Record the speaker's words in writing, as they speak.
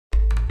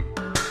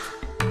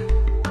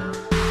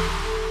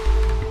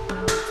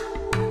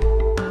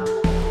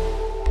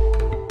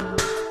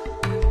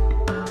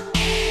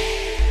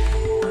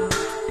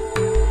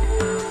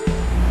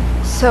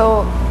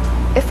So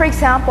if, for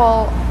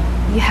example,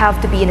 you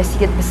have to be in a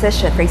seated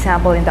position, for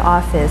example, in the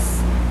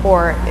office,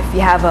 or if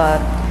you have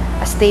a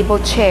stable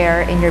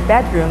chair in your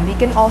bedroom, you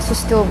can also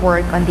still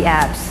work on the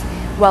abs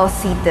while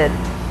seated.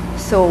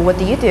 So what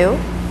do?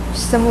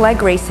 Some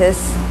leg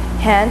raises,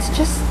 hands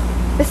just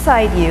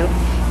beside you,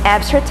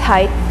 abs are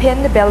tight,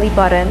 pin the belly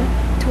button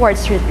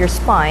towards your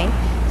spine,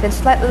 then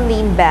slightly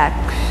lean back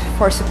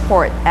for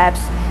support,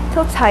 abs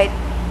still tight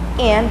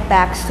and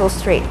back still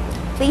straight.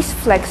 Please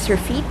flex your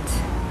feet.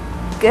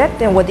 Good.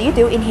 Then what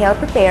do? Inhale,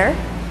 prepare.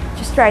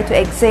 Just try to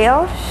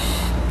exhale,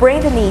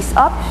 bring the knees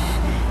up,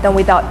 then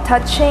without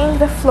touching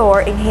the floor,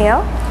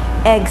 inhale,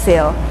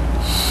 exhale,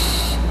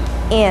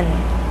 in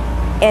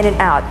and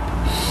out.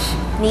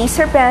 Knees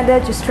are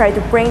bended, just try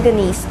to bring the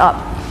knees up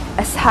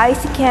as high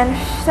as you can,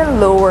 then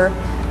lower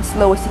as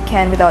low as you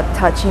can without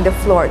touching the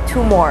floor.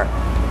 2 more.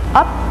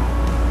 Up,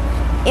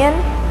 in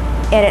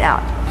and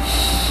out.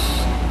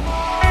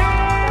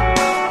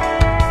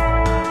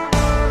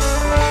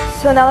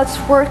 So now let's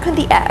work on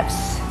the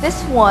abs.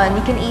 This one,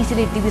 you can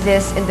easily do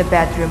this in the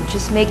bedroom.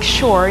 Just make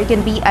sure you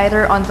can be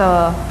either on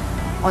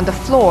the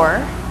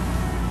floor,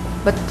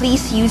 but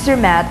please use your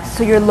mat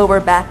so your lower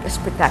back is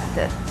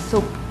protected.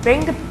 So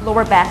bring the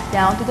lower back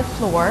down to the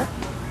floor,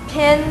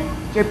 pin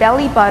your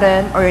belly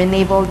button or your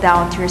navel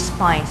down to your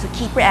spine. So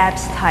keep your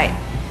abs tight.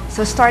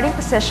 So starting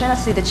position,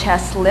 let's do the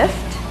chest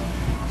lift,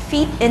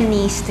 feet and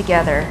knees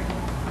together.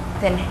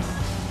 Then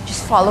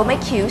just follow my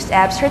cues.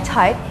 Abs are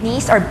tight,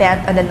 knees are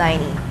bent on the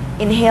 90.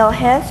 Inhale,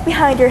 hands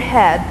behind your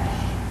head.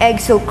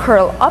 Exhale,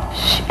 curl up,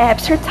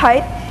 abs are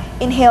tight.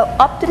 Inhale,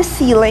 up to the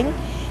ceiling.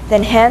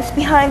 Then hands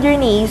behind your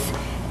knees.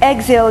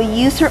 Exhale,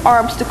 use your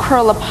arms to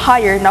curl up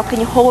higher. Now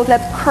can you hold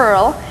that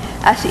curl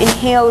as you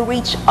inhale,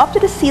 reach up to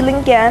the ceiling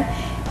again.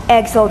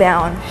 Exhale,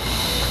 down.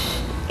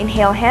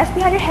 Inhale, hands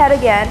behind your head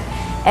again.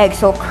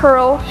 Exhale,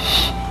 curl.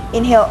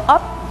 Inhale,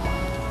 up,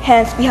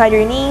 hands behind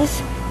your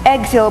knees.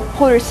 Exhale,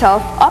 pull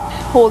yourself up,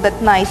 hold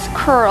that nice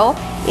curl.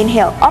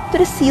 Inhale, up to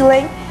the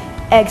ceiling.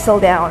 Exhale,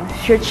 down.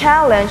 Your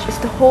challenge is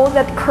to hold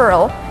that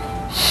curl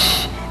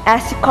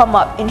as you come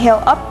up.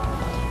 Inhale, up,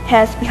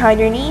 hands behind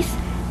your knees.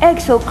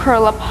 Exhale,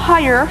 curl up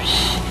higher.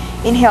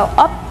 Inhale,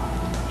 up,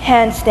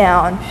 hands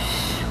down.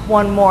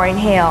 1 more,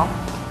 inhale.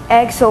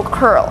 Exhale,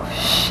 curl.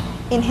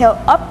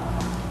 Inhale, up,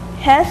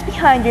 hands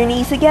behind your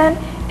knees again.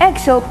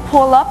 Exhale,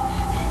 pull up.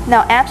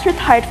 Now abs are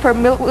tight. For a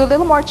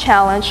little more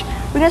challenge,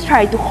 we're gonna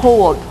try to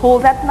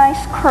hold that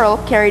nice curl,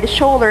 carry the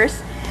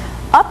shoulders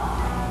up.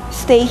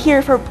 Stay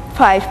here for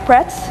 5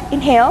 breaths.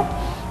 Inhale,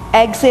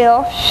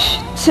 exhale,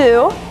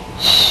 2,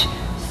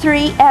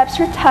 3, abs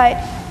are tight,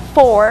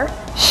 4,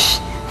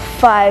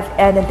 5,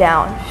 and then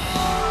down.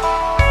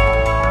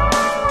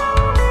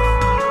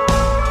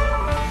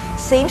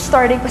 Same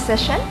starting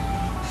position,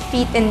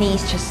 feet and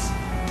knees, just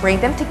bring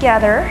them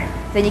together.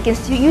 Then you can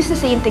use the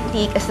same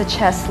technique as the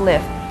chest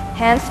lift.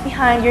 Hands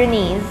behind your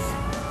knees,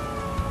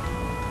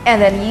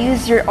 and then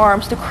use your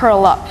arms to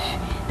curl up.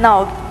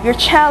 Now, your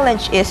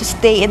challenge is to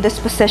stay in this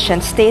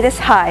position, stay this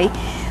high,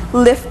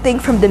 lifting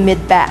from the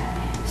mid-back.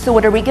 So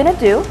what are we gonna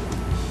do?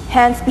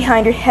 Hands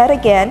behind your head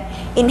again.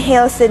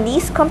 Inhale as the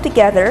knees come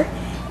together.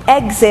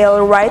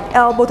 Exhale, right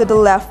elbow to the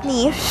left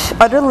knee,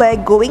 other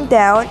leg going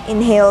down.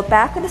 Inhale,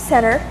 back in the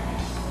center.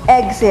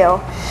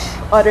 Exhale,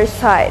 other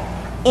side.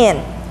 In,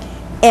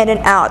 and then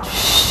out.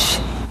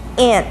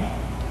 In,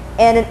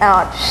 and then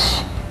out.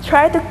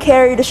 Try to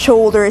carry the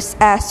shoulders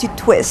as you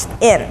twist.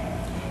 In,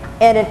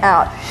 and then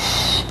out.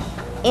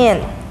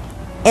 In,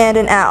 and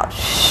then out.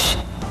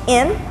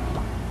 In,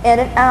 and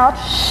then out.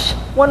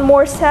 1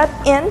 more set.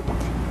 In,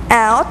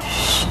 out,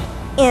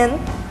 in,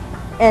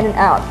 and then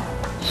out.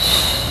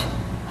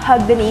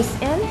 Hug the knees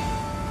in,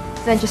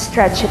 then just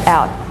stretch it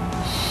out.